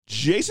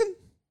Jason.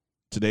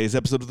 Today's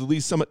episode of the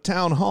Lee's Summit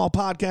Town Hall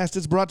podcast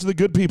is brought to the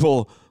good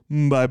people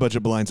by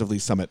Budget Blinds of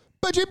Lee's Summit.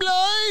 Budget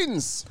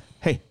Blinds!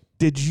 Hey,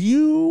 did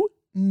you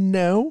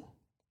know?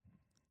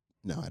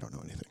 No, I don't know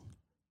anything.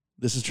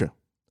 This is true.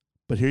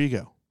 But here you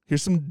go.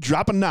 Here's some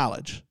drop of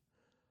knowledge.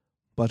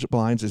 Budget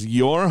Blinds is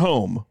your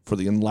home for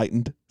the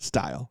enlightened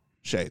style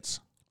shades.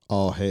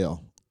 All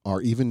hail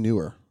our even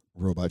newer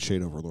robot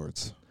shade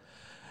overlords.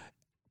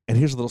 And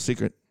here's a little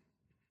secret.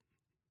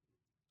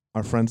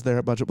 Our friends there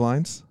at Budget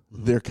Blinds,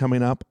 they're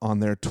coming up on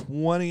their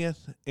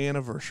 20th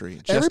anniversary,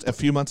 just a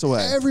few months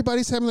away.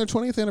 Everybody's having their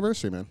 20th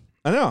anniversary, man.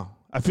 I know.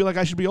 I feel like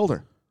I should be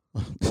older.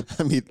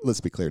 I mean,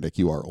 let's be clear, Nick,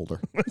 you are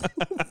older.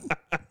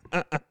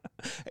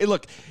 Hey,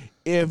 look,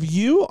 if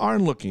you are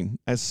looking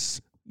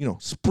as,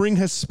 spring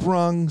has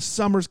sprung,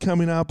 summer's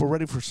coming up, we're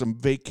ready for some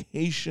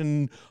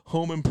vacation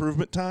home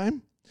improvement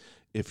time.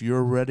 If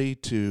you're ready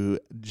to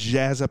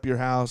jazz up your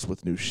house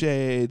with new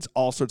shades,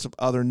 all sorts of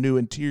other new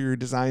interior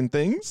design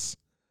things,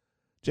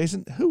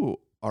 Jason, who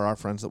are our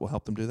friends that will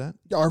help them do that?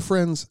 Our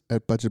friends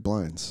at Budget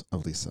Blinds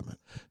of Lee's Summit.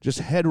 Just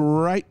head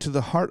right to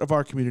the heart of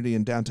our community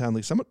in downtown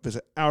Lee's Summit.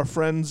 Visit our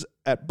friends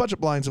at Budget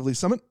Blinds of Lee's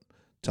Summit.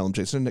 Tell them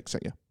Jason and Nick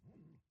sent you.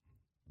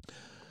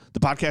 The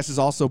podcast is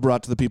also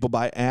brought to the people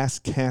by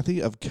Ask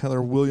Kathy of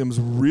Keller Williams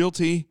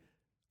Realty,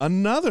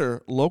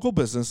 another local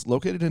business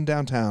located in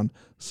downtown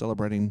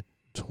celebrating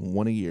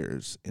 20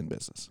 years in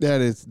business.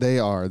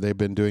 They've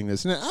been doing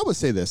this. And I would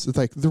say this, it's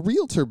like the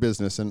realtor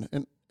business, and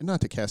not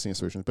to casting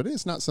aspersions, but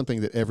it's not something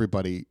that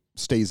everybody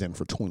stays in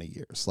for 20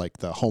 years, like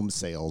the home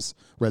sales,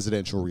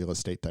 residential real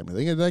estate type of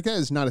thing. Like that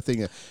is not a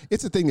thing.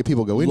 It's a thing that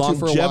people go into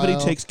for a while.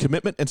 Longevity takes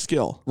commitment and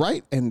skill.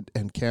 Right. And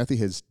Kathy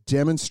has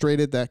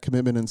demonstrated that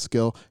commitment and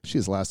skill. She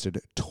has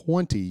lasted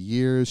 20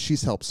 years.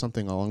 She's helped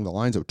something along the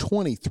lines of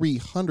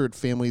 2,300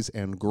 families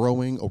and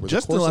growing over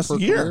just the course the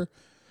of her year. Career.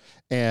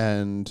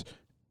 And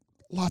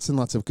lots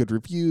of good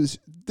reviews.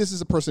 This is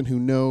a person who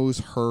knows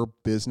her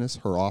business,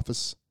 her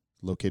office,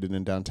 located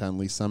in downtown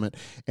Lee's Summit,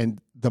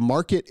 and the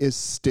market is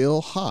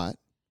still hot.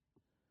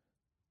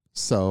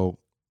 So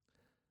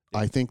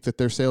I think that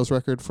their sales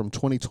record from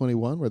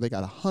 2021, where they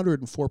got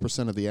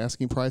 104% of the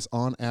asking price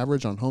on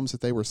average on homes that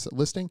they were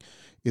listing,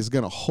 is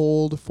going to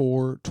hold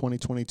for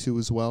 2022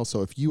 as well.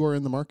 So if you are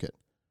in the market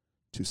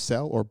to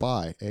sell or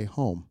buy a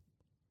home,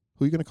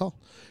 who are you going to call?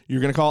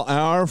 You're going to call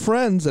our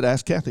friends at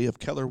Ask Kathy of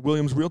Keller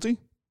Williams Realty.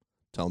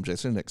 Tell them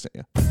Jason and Nick sent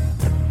you.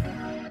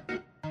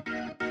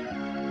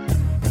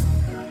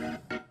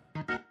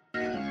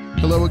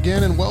 Hello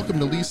again, and welcome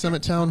to Lee's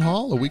Summit Town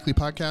Hall, a weekly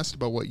podcast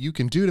about what you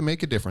can do to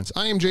make a difference.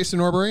 I am Jason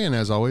Norbury, and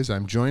as always,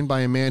 I'm joined by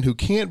a man who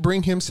can't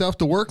bring himself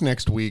to work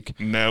next week.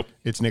 Nope.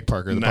 It's Nick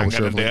Parker, the Not publisher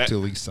gonna of do Link it. to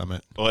Lee's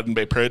Summit. Wouldn't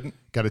be prudent.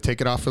 Got to take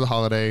it off for the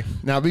holiday.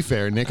 Now, to be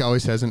fair, Nick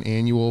always has an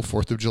annual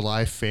 4th of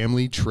July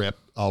family trip,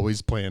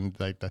 always planned.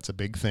 Like that's a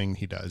big thing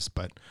he does,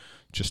 but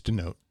just to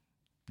note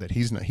that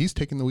he's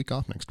taking the week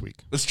off next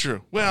week. That's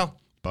true. Well,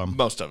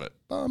 most of it.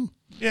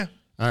 Yeah.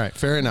 All right,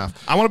 fair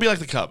enough. I want to be like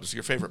the Cubs,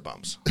 your favorite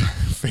bums.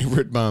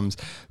 Favorite bums.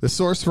 The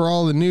source for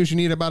all the news you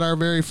need about our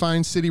very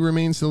fine city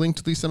remains the Link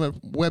to Lee's Summit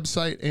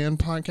website and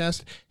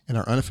podcast. And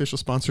our unofficial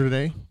sponsor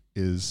today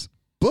is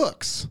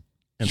books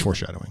and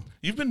foreshadowing.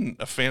 You've been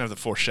a fan of the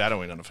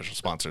foreshadowing unofficial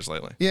sponsors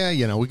lately.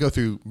 Yeah, we go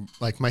through,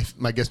 like,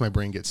 I guess my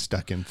brain gets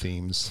stuck in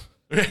themes.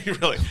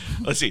 Really?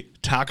 Let's see.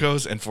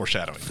 Tacos and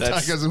foreshadowing.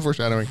 That's Tacos and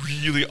foreshadowing.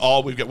 really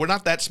all we've got. We're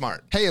not that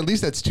smart. Hey, at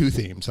least that's 2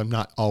 themes. I'm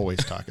not always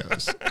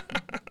tacos.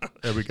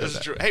 There we go.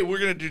 That's true. Hey, we're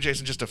going to do,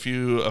 Jason, just a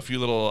few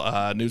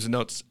little news and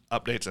notes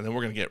updates, and then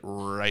we're going to get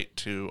right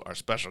to our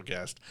special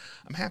guest.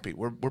 I'm happy.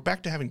 We're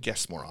back to having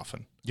guests more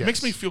often. Yes. It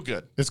makes me feel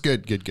good. It's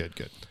good.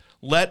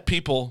 Let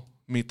people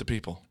meet the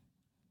people.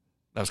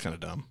 That was kind of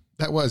dumb.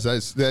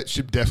 That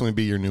should definitely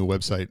be your new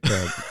website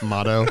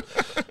motto.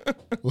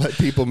 Let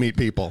people meet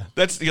people.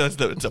 It's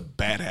a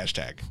bad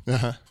hashtag.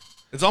 Uh-huh.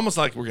 It's almost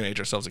like we're going to age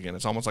ourselves again.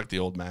 It's almost like the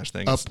old MASH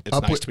thing. It's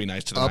nice to be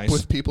nice to the nice. Up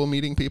with people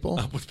meeting people.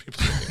 Up with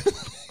people.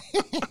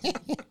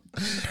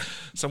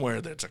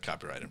 Somewhere there's a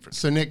copyright infringement.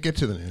 So, Nick, get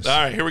to the news.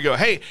 All right, here we go.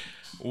 Hey,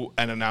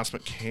 an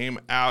announcement came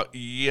out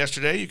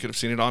yesterday. You could have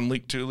seen it on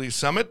Link to Lee's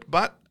Summit,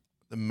 but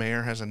the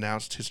mayor has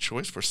announced his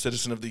choice for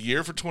Citizen of the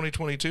Year for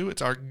 2022.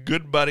 It's our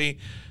good buddy,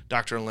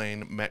 Dr.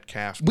 Elaine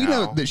Metcalf. We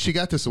know that she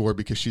got this award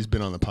because she's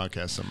been on the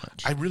podcast so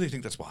much. I really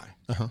think that's why.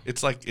 Uh-huh.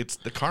 It's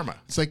the karma.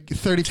 It's like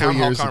 34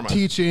 years of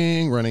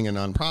teaching, running a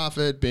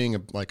nonprofit, being a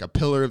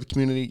pillar of the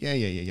community.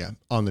 Yeah.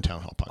 On the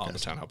Town Hall podcast. On the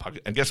Town Hall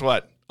podcast. And guess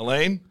what,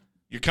 Elaine?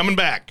 You're coming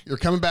back. You're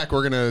coming back.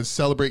 We're going to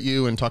celebrate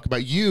you and talk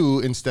about you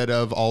instead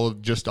of all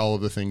of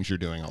the things you're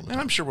doing all the time.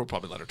 And I'm sure we'll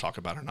probably let her talk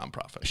about her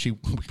nonprofit.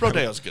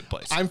 Prodeo's a good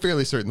place. I'm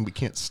fairly certain we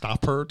can't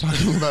stop her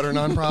talking about her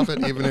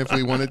nonprofit, even if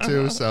we wanted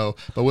to. So,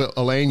 but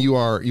Elaine, you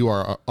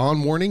are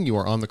on warning. You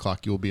are on the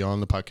clock. You will be on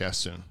the podcast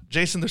soon.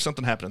 Jason, there's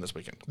something happening this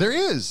weekend. There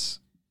is.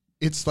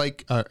 It's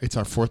like it's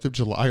our 4th of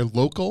July, our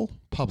local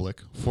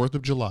public 4th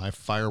of July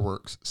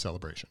fireworks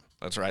celebration.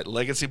 That's right.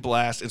 Legacy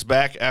Blast. It's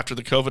back after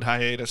the COVID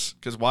hiatus.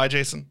 Because why,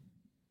 Jason?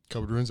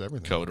 COVID ruins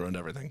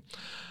everything.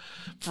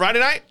 Friday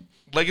night,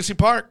 Legacy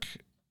Park.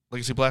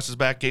 Legacy Blast is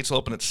back. Gates will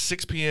open at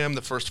 6 p.m.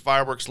 The first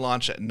fireworks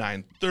launch at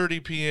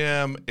 9:30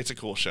 p.m. It's a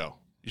cool show.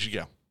 You should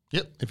go.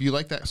 Yep. If you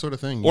like that sort of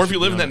thing. Or if you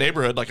live in that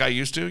neighborhood like I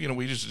used to,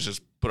 we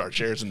just put our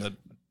chairs in the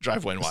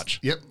driveway and watch.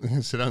 Yep.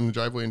 Sit out in the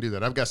driveway and do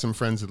that. I've got some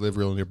friends that live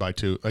real nearby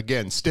too.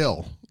 Again,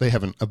 still, they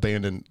haven't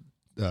abandoned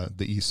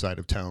the east side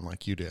of town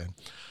like you did.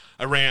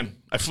 I ran.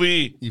 I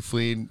flee. You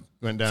fled,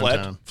 went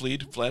downtown.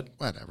 Fled.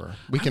 Whatever.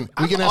 We can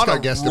I'm ask our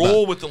guest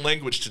about with the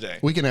language today.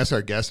 We can ask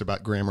our guest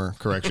about grammar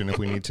correction if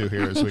we need to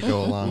here as we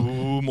go along.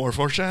 Ooh, more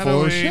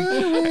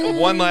foreshadowing.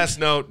 One last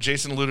note.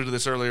 Jason alluded to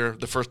this earlier.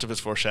 The first of his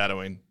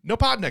foreshadowing. No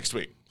pod next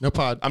week. No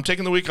pod. I'm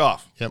taking the week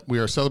off. Yep. We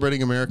are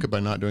celebrating America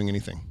by not doing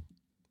anything.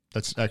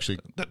 That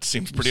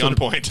seems pretty on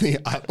point.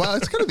 Well,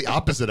 it's kind of the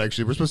opposite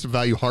actually. We're supposed to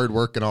value hard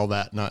work and all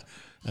that,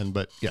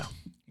 but yeah.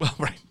 Well,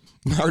 right.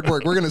 Hard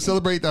work. We're going to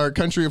celebrate our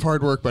country of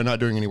hard work by not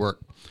doing any work.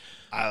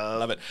 I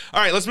love it.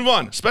 All right, let's move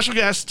on. Special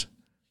guest,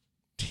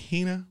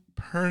 Tina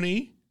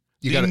Perney.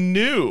 You got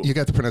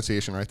the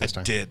pronunciation right this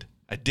time.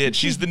 I did.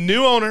 She's the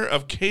new owner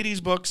of Katie's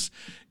Books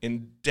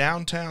in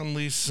downtown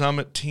Lee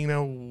Summit.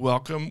 Tina,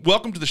 welcome.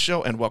 Welcome to the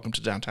show and welcome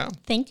to downtown.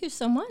 Thank you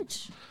so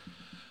much.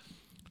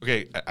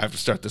 Okay, I have to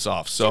start this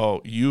off.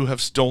 So you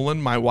have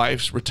stolen my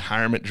wife's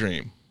retirement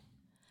dream.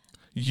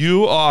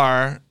 You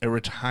are a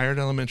retired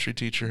elementary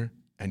teacher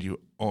and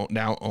you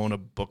now own a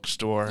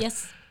bookstore.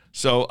 Yes.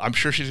 So I'm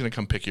sure she's going to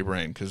come pick your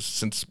brain because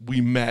since we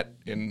met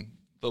in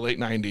the late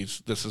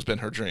 90s, this has been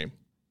her dream.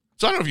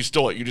 So I don't know if you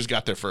stole it. You just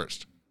got there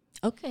first.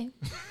 Okay.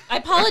 I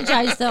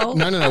apologize, though.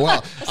 No.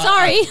 Well,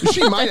 sorry.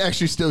 She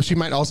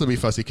might also be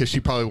fussy because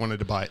she probably wanted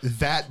to buy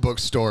that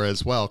bookstore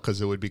as well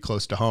because it would be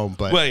close to home.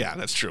 But well, yeah,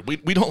 that's true. We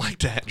don't like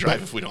to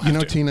drive if we don't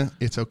have to. Tina,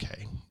 it's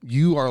okay.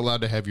 You are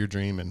allowed to have your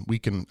dream, and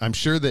I'm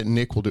sure that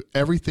Nick will do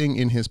everything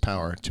in his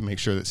power to make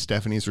sure that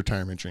Stephanie's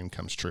retirement dream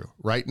comes true.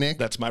 Right, Nick?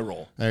 That's my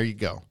role. There you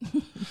go.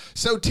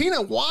 So,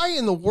 Tina, why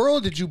in the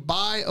world did you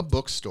buy a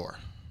bookstore?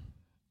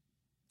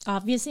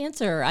 Obvious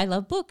answer. I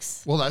love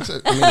books. Well, that's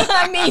it. No,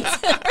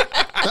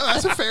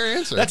 that's a fair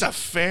answer. That's a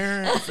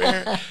fair.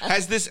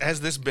 Has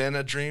this been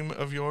a dream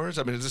of yours?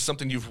 I mean, is this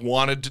something you've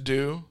wanted to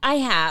do? I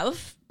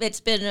have.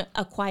 It's been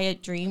a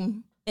quiet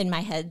dream in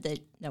my head that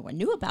no one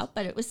knew about,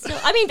 but it was still,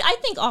 I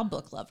think all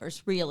book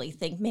lovers really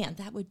think, man,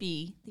 that would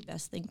be the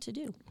best thing to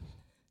do.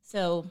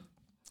 So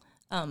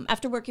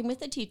after working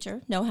with a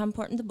teacher, know how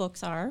important the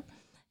books are,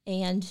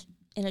 and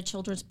in a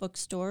children's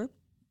bookstore,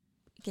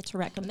 get to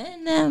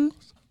recommend them.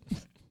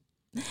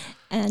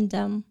 And,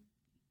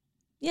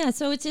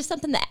 so it's just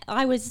something that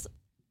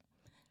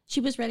she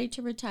was ready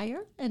to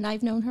retire, and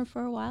I've known her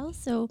for a while,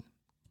 so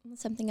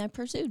it's something I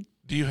pursued.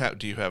 Do you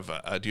have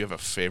a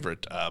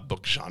favorite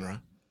book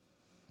genre?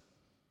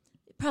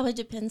 Probably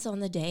depends on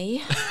the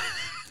day.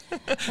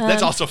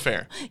 That's also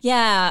fair.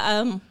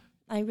 Yeah.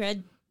 I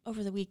read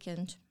over the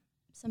weekend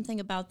something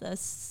about the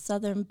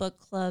Southern Book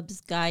Club's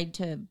Guide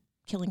to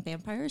Killing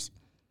Vampires.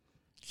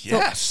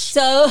 Yes.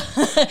 So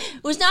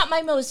it was not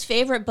my most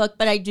favorite book,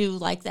 but I do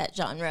like that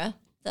genre.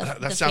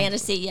 The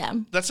fantasy, yeah.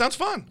 That sounds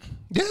fun.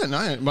 Yeah,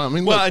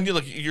 and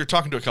you're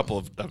talking to a couple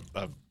of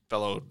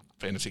fellow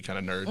fantasy kind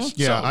of nerds.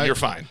 Yeah, so you're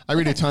fine. I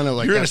read a ton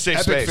of you're in a safe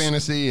epic space.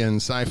 fantasy and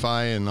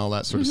sci-fi and all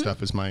that sort of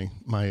stuff is my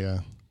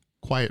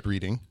quiet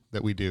reading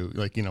that we do.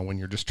 When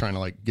you're just trying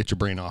to get your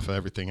brain off of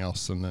everything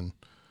else, and then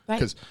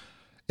because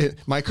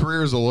my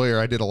career as a lawyer,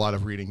 I did a lot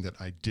of reading that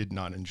I did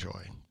not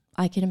enjoy.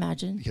 I can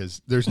imagine.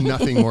 Because there's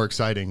nothing more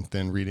exciting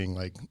than reading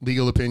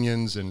legal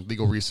opinions and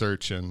legal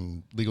research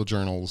and legal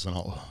journals and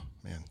all. Oh,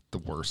 man, the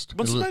worst.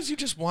 But sometimes you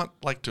just want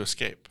to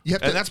escape.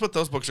 And that's what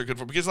those books are good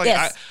for. Because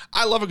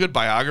I love a good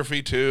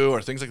biography too,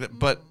 or things like that.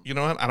 But you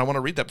know what? I don't want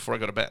to read that before I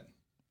go to bed.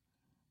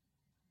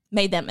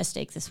 Made that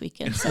mistake this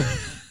weekend. So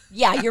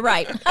yeah, you're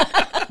right.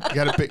 You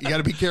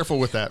gotta be careful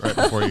with that right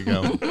before you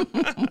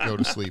go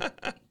to sleep.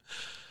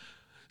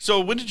 So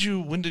when did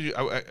you?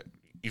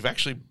 You've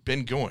actually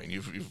been going.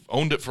 You've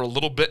owned it for a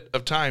little bit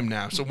of time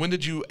now. So when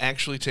did you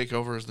actually take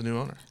over as the new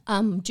owner?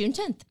 June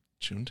 10th.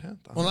 June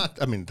 10th. Well,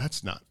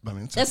 that's not.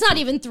 That's not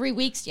even 3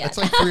 weeks yet. That's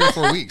like 3 or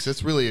 4 weeks.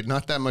 It's really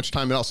not that much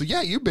time at all. So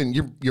yeah,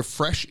 you're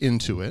fresh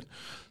into it.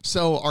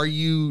 So do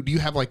you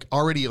have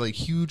already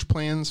huge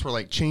plans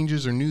for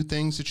changes or new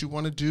things that you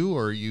want to do,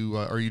 or are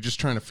you just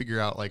trying to figure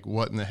out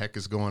what in the heck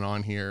is going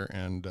on here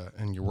and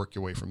you work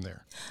your way from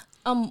there?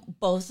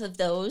 Both of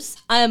those.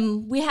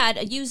 We had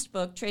a used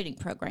book trading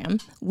program,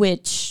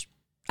 which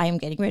I am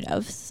getting rid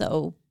of.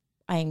 So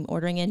I'm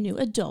ordering in new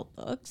adult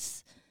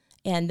books,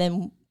 and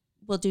then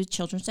we'll do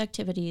children's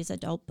activities,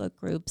 adult book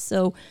groups.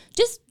 So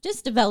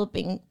just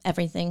developing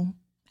everything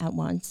at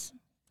once.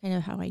 Kind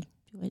of how I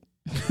do it.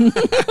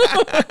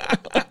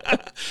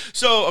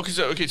 So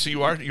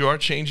you are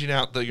changing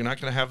out you're not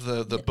going to have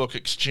the book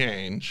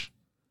exchange.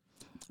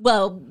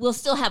 Well, we'll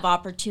still have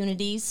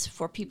opportunities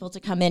for people to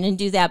come in and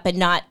do that, but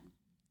not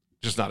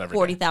every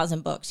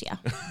 40,000 books. Yeah.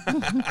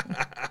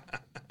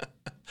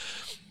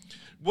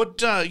 What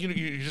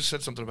you just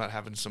said something about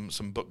having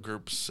some book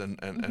groups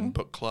and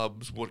book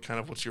clubs.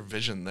 What's your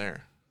vision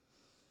there?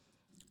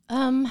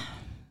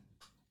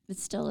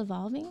 It's still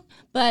evolving,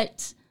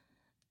 but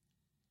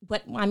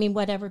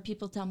whatever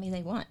people tell me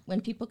they want.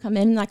 When people come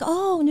in, like,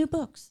 oh, new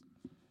books.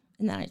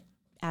 And then I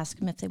ask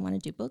them if they want to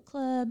do book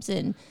clubs.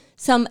 And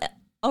some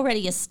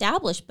already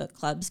established book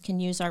clubs can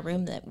use our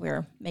room that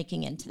we're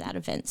making into that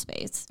event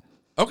space.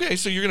 Okay,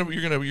 so you're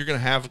gonna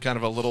have kind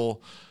of a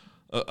little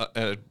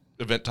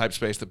event type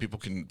space that people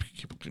can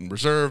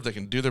reserve. They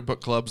can do their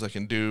book clubs. They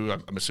can do.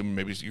 I'm assuming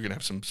maybe you're gonna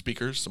have some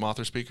speakers, some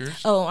author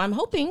speakers. Oh, I'm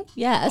hoping,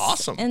 yes.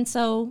 Awesome. And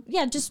so,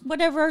 yeah, just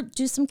whatever.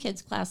 Do some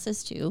kids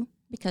classes too,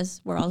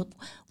 because we're all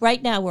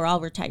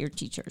retired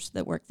teachers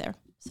that work there.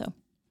 So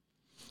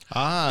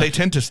they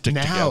tend to stick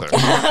together.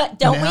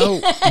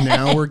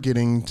 Now we're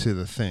getting to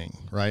the thing,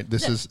 right?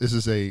 This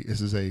is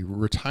a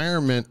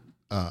retirement.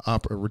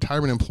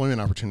 Retirement employment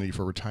opportunity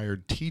for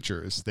retired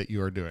teachers that you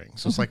are doing.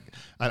 So it's like,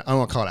 I don't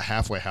want to call it a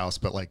halfway house,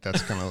 but like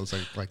that's kind of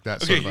like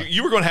that. Okay, sort of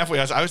you were going halfway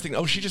house. I was thinking,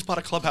 oh, she just bought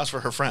a clubhouse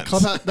for her friends.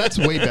 Clubhouse, that's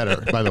way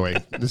better, by the way.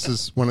 This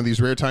is one of these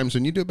rare times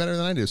when you do it better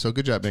than I do. So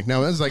good job, Nick.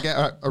 Now it's like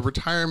a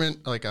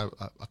retirement, like a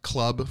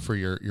club for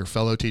your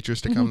fellow teachers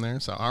to come there.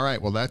 So all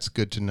right, well that's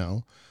good to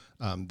know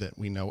that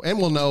we know, and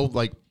we'll know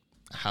like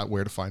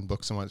where to find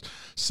books and what.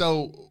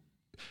 So.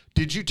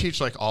 Did you teach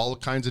like all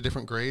kinds of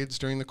different grades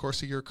during the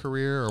course of your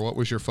career, or what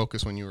was your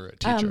focus when you were a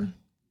teacher?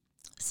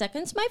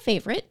 Second's my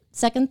favorite.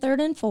 Second, third,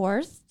 and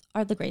fourth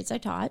are the grades I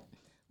taught.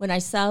 When I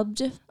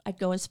subbed, I'd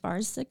go as far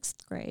as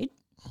 6th grade,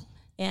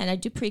 and I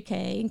do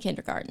pre-K and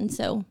kindergarten.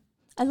 So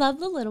I love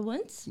the little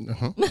ones,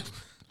 and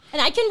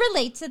I can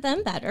relate to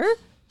them better.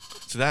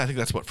 So I think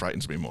that's what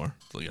frightens me more,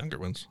 the younger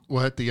ones.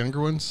 What, the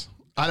younger ones?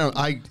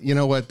 You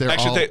know what?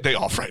 They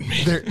all frighten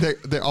me.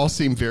 They all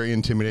seem very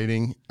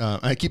intimidating.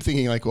 I keep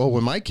thinking like, well,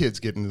 when my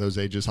kids get into those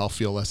ages, I'll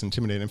feel less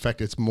intimidated. In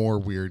fact, it's more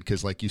weird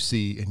because like you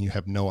see and you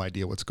have no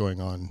idea what's going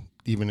on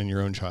even in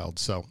your own child.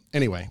 So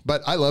anyway,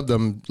 but I love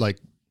them like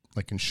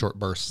in short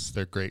bursts.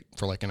 They're great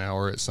for like an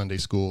hour at Sunday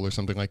school or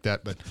something like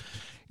that. But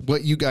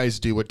what you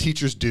guys do, what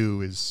teachers do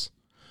is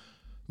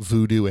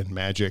voodoo and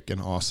magic and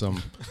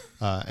awesome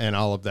and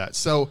all of that.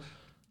 So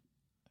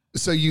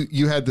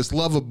you had this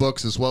love of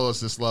books as well as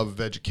this love of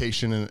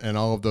education and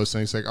all of those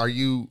things. Like, are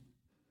you,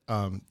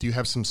 do you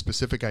have some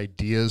specific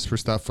ideas for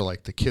stuff for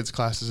like the kids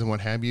classes and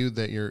what have you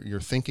that you're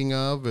thinking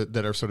of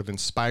that are sort of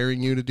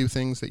inspiring you to do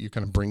things that you're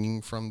kind of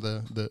bringing from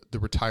the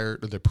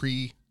retired or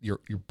your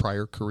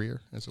prior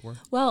career, as it were?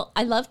 Well,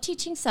 I love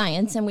teaching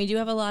science, and we do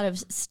have a lot of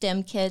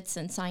STEM kits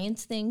and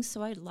science things.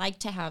 So I'd like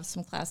to have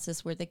some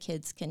classes where the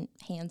kids can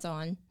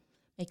hands-on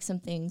make some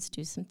things,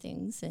 do some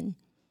things, and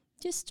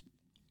just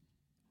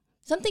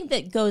something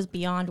that goes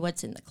beyond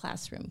what's in the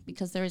classroom,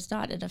 because there is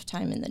not enough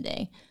time in the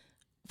day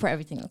for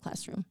everything in the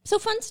classroom. So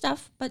fun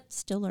stuff, but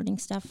still learning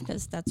stuff,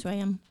 because that's who I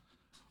am.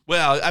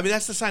 Well, I mean,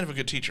 that's the sign of a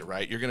good teacher,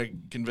 right? You're going to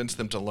convince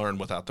them to learn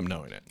without them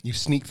knowing it. You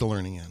sneak the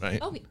learning in. Right?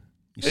 Oh,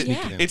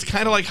 yeah. It's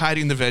kind of like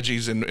hiding the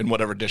veggies in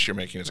whatever dish you're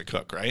making as a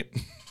cook, right?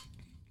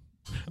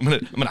 I'm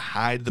gonna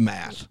hide the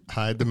math.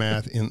 Hide the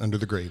math under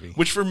the gravy.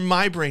 Which for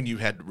my brain you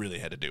really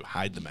had to do.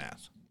 Hide the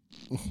math.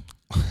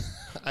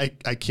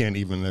 I can't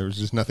even. There was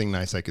just nothing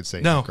nice I could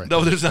say. No,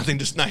 there's nothing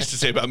just nice to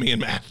say about me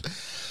and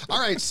math. All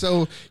right,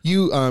 so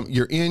you've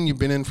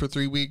been in for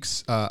 3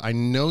 weeks. I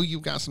know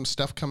you've got some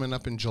stuff coming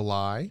up in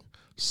July.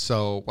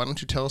 So why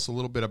don't you tell us a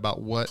little bit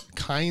about what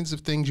kinds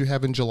of things you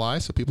have in July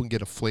so people can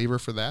get a flavor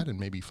for that and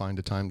maybe find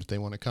a time that they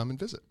want to come and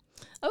visit.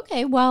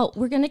 Okay, well,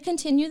 we're going to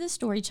continue the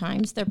story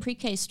times. They're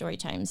pre-K story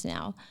times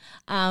now.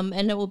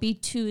 And it will be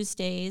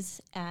Tuesdays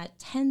at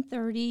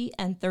 10:30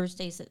 and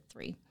Thursdays at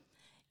 3.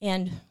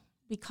 And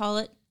we call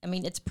it,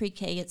 it's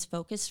pre-K, it's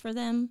focused for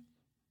them.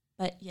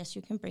 But yes,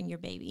 you can bring your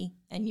baby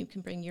and you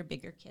can bring your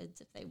bigger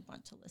kids if they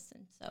want to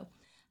listen. So,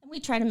 and we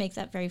try to make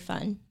that very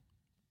fun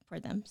for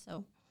them.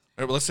 So,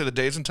 all right, well, let's say the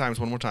days and times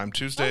one more time.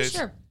 Tuesdays. Oh,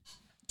 sure.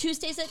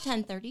 Tuesdays at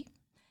 10:30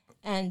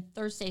 and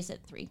Thursdays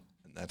at 3.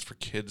 And that's for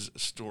kids'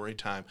 story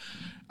time.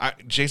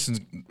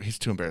 He's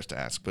too embarrassed to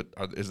ask, but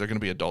is there going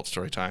to be adult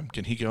story time?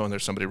 Can he go and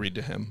there's somebody read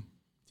to him?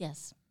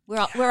 Yes.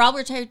 We're all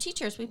retired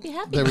teachers. We'd be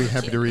happy. They'd be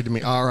happy to read to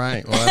me. All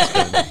right. Well, that's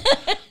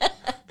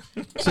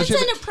good. It's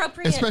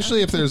inappropriate.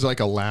 Especially if there's like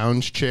a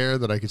lounge chair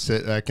that I could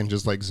sit, I can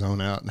just like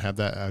zone out and have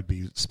that. That'd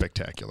be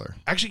spectacular.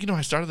 Actually,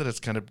 I started that as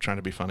kind of trying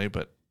to be funny,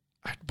 but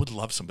I would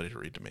love somebody to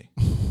read to me.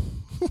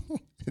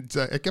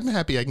 I'm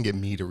happy I can get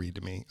me to read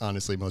to me,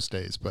 honestly, most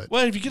days. But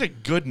well, if you get a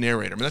good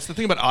narrator, that's the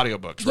thing about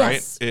audiobooks, right?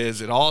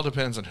 Is it all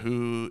depends on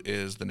who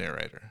is the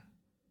narrator.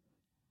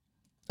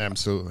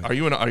 Absolutely. Are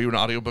you an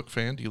audiobook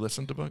fan? Do you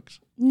listen to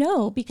books?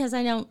 No, because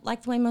I don't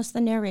like the way most of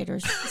the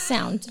narrators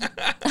sound.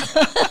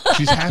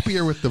 She's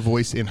happier with the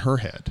voice in her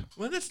head.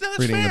 Well, that's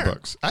reading fair. The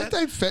books.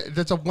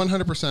 That's a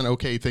 100%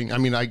 okay thing.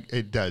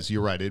 It does.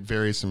 You're right. It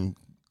varies from.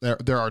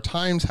 There are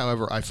times,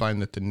 however, I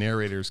find that the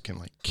narrators can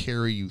like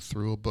carry you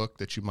through a book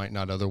that you might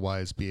not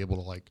otherwise be able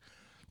to like,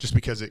 just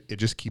because it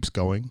just keeps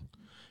going,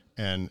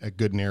 and a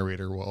good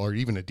narrator or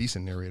even a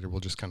decent narrator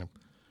will just kind of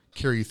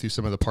carry you through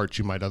some of the parts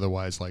you might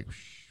otherwise like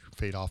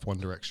fade off one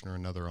direction or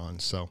another on.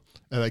 So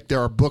like there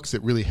are books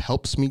that really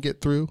helps me get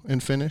through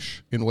and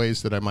finish in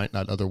ways that I might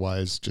not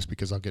otherwise, just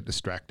because I'll get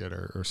distracted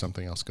or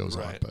something else goes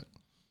on. But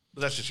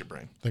But that's just your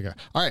brain. Okay.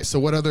 All right. So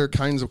what other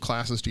kinds of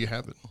classes do you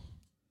have?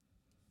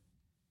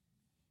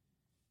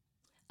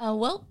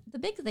 Well, the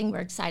big thing we're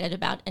excited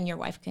about, and your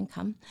wife can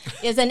come,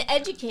 is an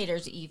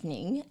educator's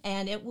evening,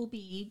 and it will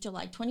be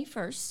July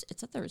 21st.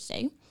 It's a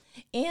Thursday,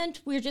 and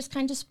we're just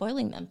kind of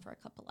spoiling them for a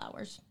couple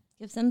hours.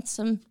 Give them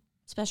some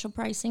special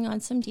pricing on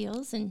some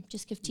deals, and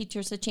just give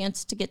teachers a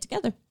chance to get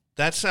together.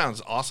 That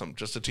sounds awesome.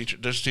 Just a teacher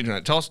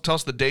night. Tell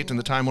us the date and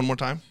the time one more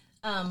time.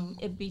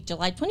 It'd be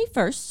July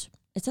 21st.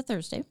 It's a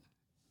Thursday,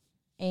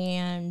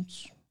 and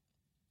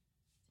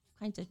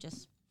kinds of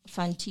just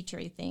fun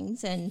teachery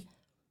things, and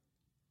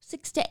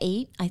 6 to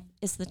 8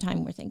 is the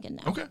time we're thinking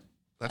now. Okay.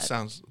 That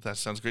sounds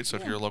great. So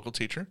if you're a local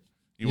teacher,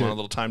 you want a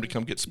little time to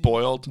come get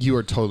spoiled. You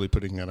are totally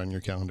putting that on your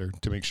calendar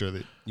to make sure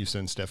that you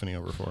send Stephanie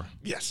over for.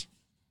 Yes,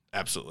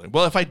 absolutely.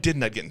 Well, if I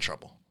didn't, I'd get in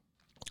trouble.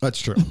 That's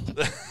true.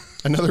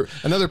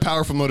 Another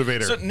powerful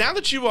motivator. So now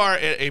that you are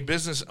a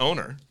business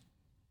owner,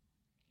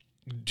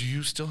 do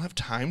you still have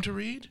time to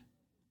read?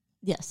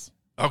 Yes.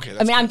 Okay.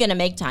 I'm going to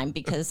make time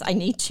because I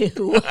need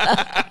to.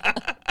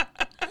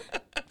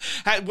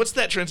 What's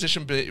that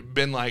transition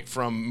been like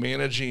from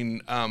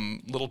managing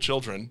little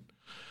children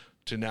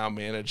to now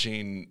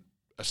managing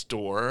a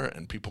store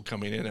and people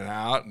coming in and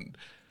out? And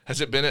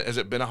has it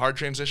been a hard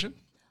transition?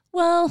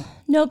 Well,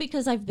 no,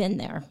 because I've been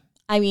there.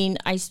 I mean,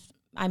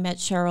 I met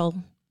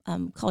Cheryl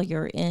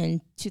Collier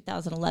in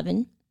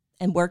 2011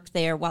 and worked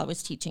there while I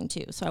was teaching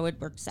too. So I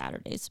would work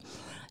Saturdays.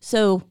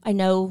 So I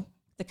know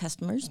the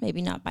customers,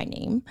 maybe not by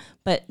name,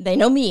 but they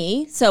know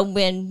me. So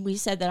when we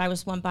said that I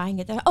was one buying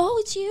it, they're like, oh,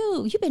 it's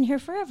you. You've been here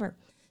forever.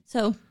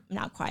 So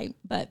not quite,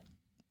 but.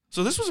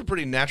 So this was a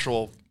pretty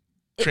natural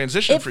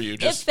transition for you.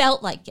 It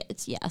felt like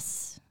it,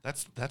 yes.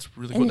 That's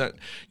really cool.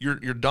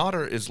 Your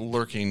daughter is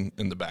lurking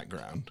in the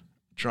background,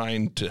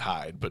 trying to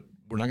hide, but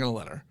we're not going to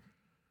let her.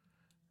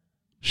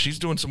 She's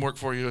doing some work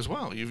for you as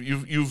well.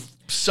 You've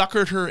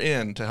suckered her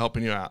into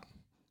helping you out.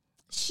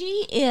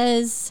 She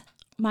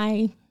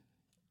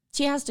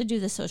has to do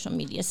the social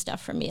media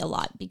stuff for me a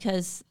lot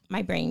because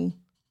my brain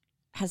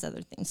has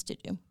other things to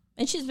do.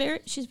 And she's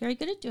very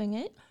good at doing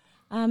it.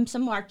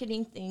 Some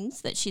marketing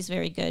things that she's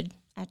very good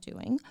at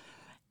doing.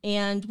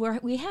 And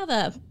we have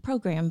a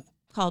program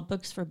called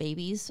Books for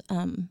Babies,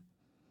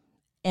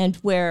 and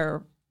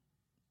where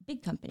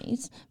big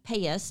companies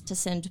pay us to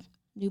send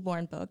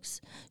newborn books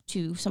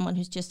to someone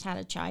who's just had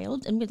a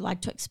child, and we'd like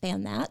to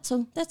expand that.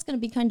 So that's going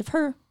to be kind of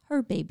her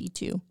baby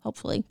too,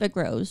 hopefully, but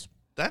grows.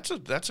 That's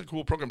a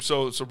cool program.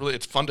 So really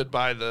it's funded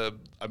by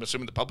I'm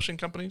assuming the publishing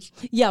companies?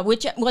 Yeah,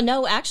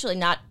 no, actually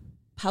not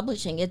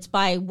publishing. It's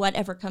by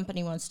whatever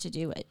company wants to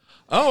do it.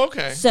 Oh,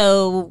 okay.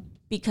 So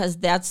because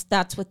that's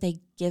what they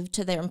give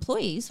to their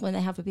employees when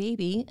they have a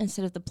baby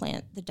instead of the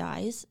plant that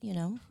dies,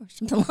 or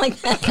something like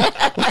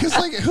that. Because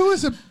who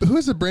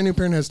is a brand new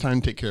parent has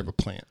time to take care of a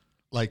plant?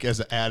 Like as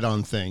an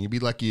add-on thing, you'd be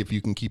lucky if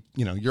you can keep,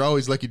 you're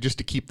always lucky just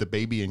to keep the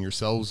baby and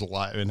yourselves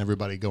alive and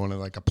everybody going.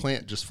 And like a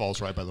plant just falls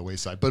right by the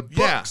wayside. But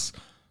books,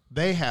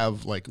 they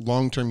have like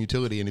long-term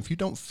utility, and if you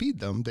don't feed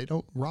them, they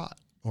don't rot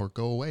or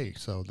go away.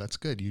 So that's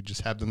good. You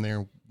just have them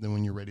there. Then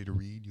when you're ready to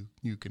read,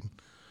 you can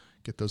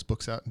get those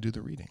books out and do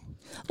the reading.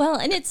 Well,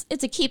 and it's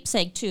a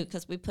keepsake too,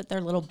 because we put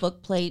their little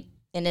book plate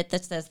in it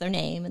that says their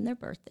name and their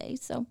birthday.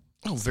 So.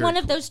 It's one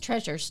of those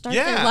treasures. Start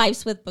their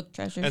lives with book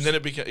treasures. And then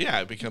it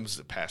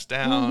becomes passed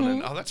down.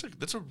 Mm-hmm. And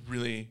that's a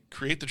really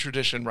create the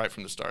tradition right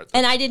from the start.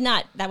 And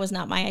that was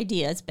not my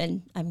idea. It's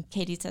been,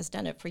 Katie's has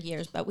done it for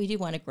years, but we do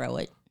want to grow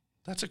it.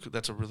 That's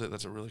a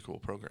really cool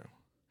program.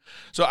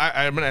 So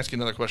I'm going to ask you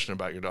another question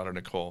about your daughter,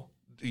 Nicole.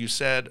 You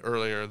said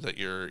earlier that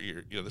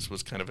this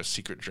was kind of a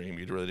secret dream.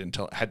 You really didn't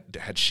tell.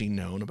 Had she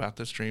known about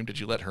this dream? Did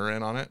you let her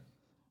in on it?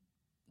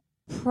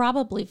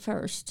 Probably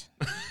first.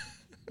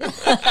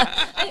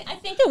 I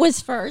think it was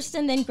first,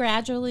 and then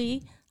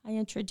gradually I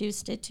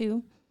introduced it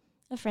to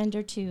a friend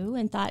or two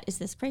and thought, is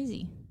this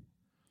crazy?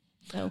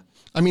 So,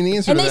 the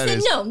answer to that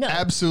is no.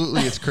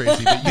 Absolutely it's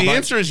crazy. The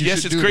answer is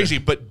yes, it's crazy,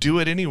 but do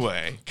it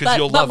anyway because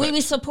you'll love it. But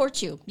we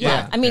support you.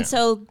 Yeah.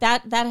 So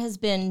that has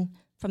been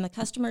from the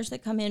customers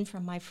that come in,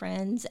 from my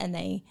friends, and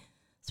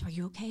so are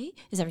you okay?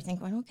 Is everything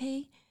going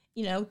okay?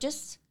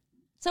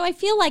 So I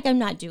feel like I'm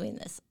not doing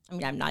this.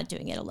 I'm not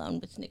doing it alone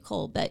with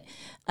Nicole, but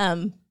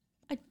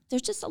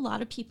there's just a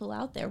lot of people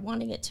out there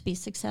wanting it to be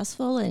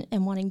successful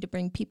and wanting to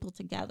bring people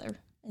together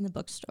in the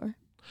bookstore.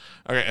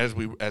 Okay, as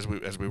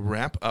we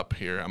wrap up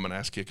here, I'm going to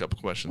ask you a couple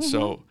questions. Mm-hmm.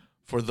 So,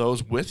 for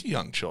those with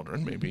young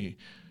children, maybe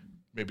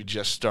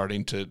just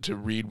starting to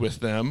read with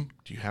them,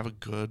 do you have a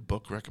good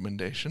book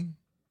recommendation?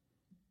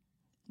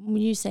 When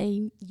you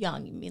say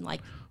young, you mean like?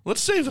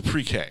 Let's say the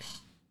pre-K.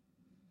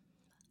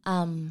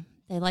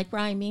 They like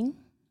rhyming.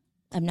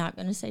 I'm not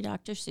going to say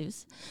Dr.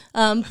 Seuss,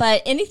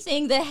 but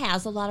anything that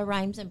has a lot of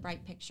rhymes and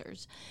bright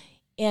pictures.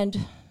 And,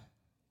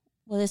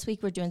 this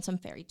week we're doing some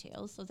fairy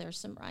tales, so there's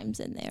some rhymes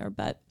in there.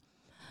 But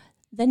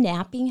The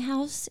Napping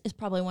House is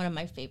probably one of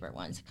my favorite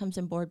ones. It comes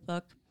in board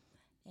book,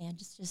 and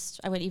it's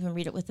just I would even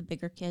read it with the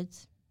bigger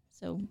kids.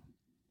 So,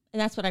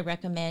 and that's what I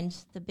recommend.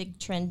 The big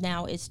trend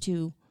now is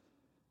to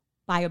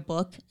buy a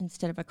book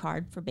instead of a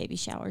card for baby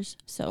showers.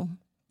 So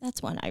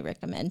That's one I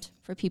recommend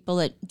for people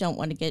that don't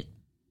want to get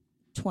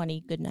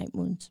 20 goodnight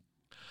wounds.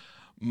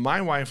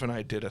 My wife and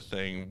I did a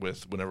thing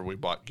with whenever we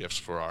bought gifts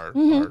for our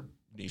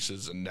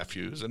nieces and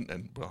nephews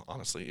and well,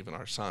 honestly, even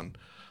our son.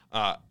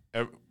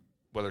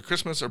 Whether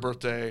Christmas or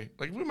birthday,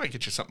 like we might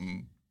get you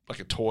something like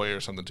a toy or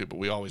something too, but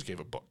we always gave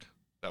a book.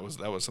 That was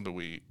something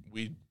we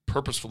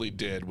purposefully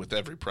did with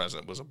every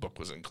present. Was a book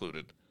was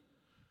included,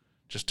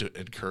 just to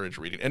encourage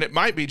reading. And it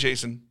might be,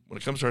 Jason, when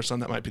it comes to our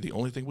son, that might be the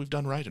only thing we've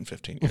done right in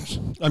 15 years.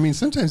 I mean,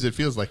 sometimes it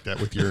feels like that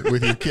with your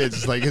kids.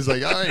 It's like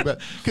all right, but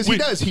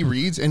because he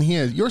reads, and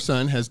your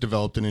son has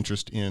developed an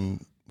interest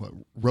in what,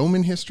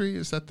 Roman history.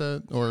 Is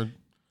that or?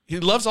 He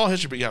loves all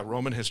history, but yeah,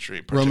 Roman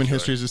history. Roman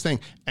history is his thing.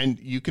 And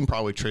you can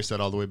probably trace that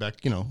all the way back,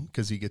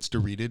 because he gets to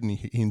read it and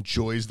he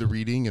enjoys the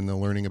reading and the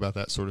learning about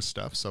that sort of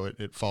stuff. So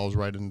it falls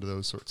right into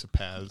those sorts of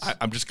paths.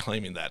 I'm just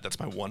claiming that. That's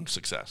my one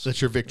success.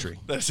 That's your victory.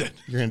 That's it.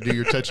 You're going to do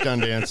your touchdown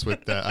dance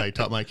with I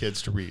taught my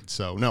kids to read.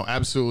 So, no,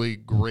 absolutely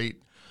great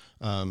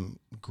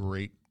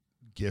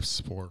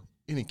gifts for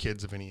any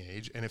kids of any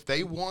age. And if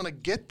they want to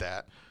get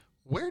that,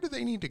 where do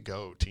they need to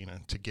go, Tina,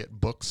 to get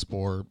books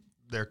for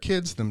their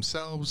kids,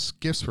 themselves,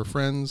 gifts for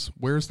friends?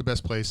 Where's the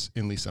best place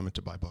in Lee Summit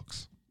to buy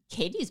books?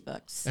 Katie's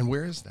Books. And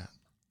where is that?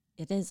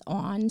 It is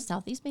on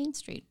Southeast Main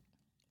Street,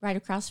 right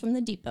across from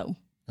the depot.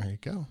 There you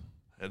go.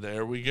 And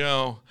there we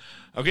go.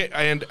 Okay,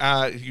 and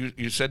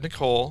you said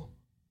Nicole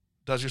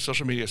does your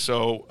social media.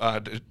 So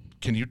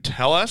can you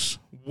tell us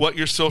what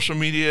your social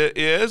media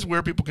is,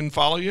 where people can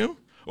follow you?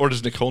 Or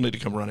does Nicole need to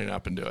come running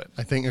up and do it?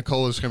 I think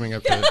Nicole is coming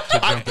up to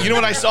jump in. You know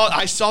what I saw?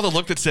 I saw the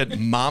look that said,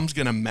 Mom's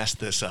going to mess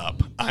this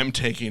up. I'm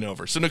taking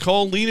over. So,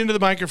 Nicole, lean into the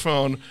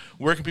microphone.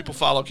 Where can people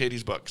follow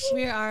Katie's Books?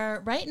 We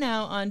are right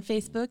now on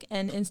Facebook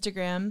and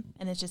Instagram,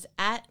 and it's just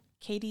at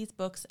Katie's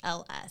Books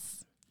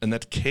LS. And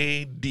that's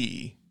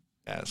KDS.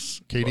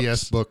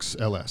 KDS Books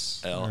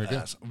LS.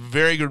 LS.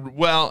 Very good.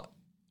 Well,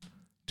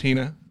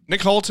 Tina,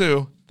 Nicole,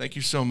 too. Thank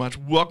you so much.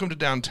 Welcome to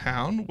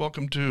downtown.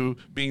 Welcome to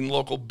being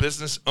local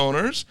business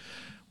owners.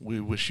 We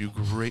wish you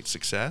great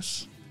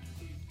success.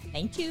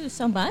 Thank you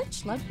so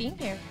much. Love being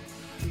here.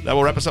 That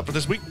will wrap us up for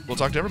this week. We'll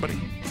talk to everybody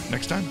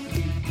next time.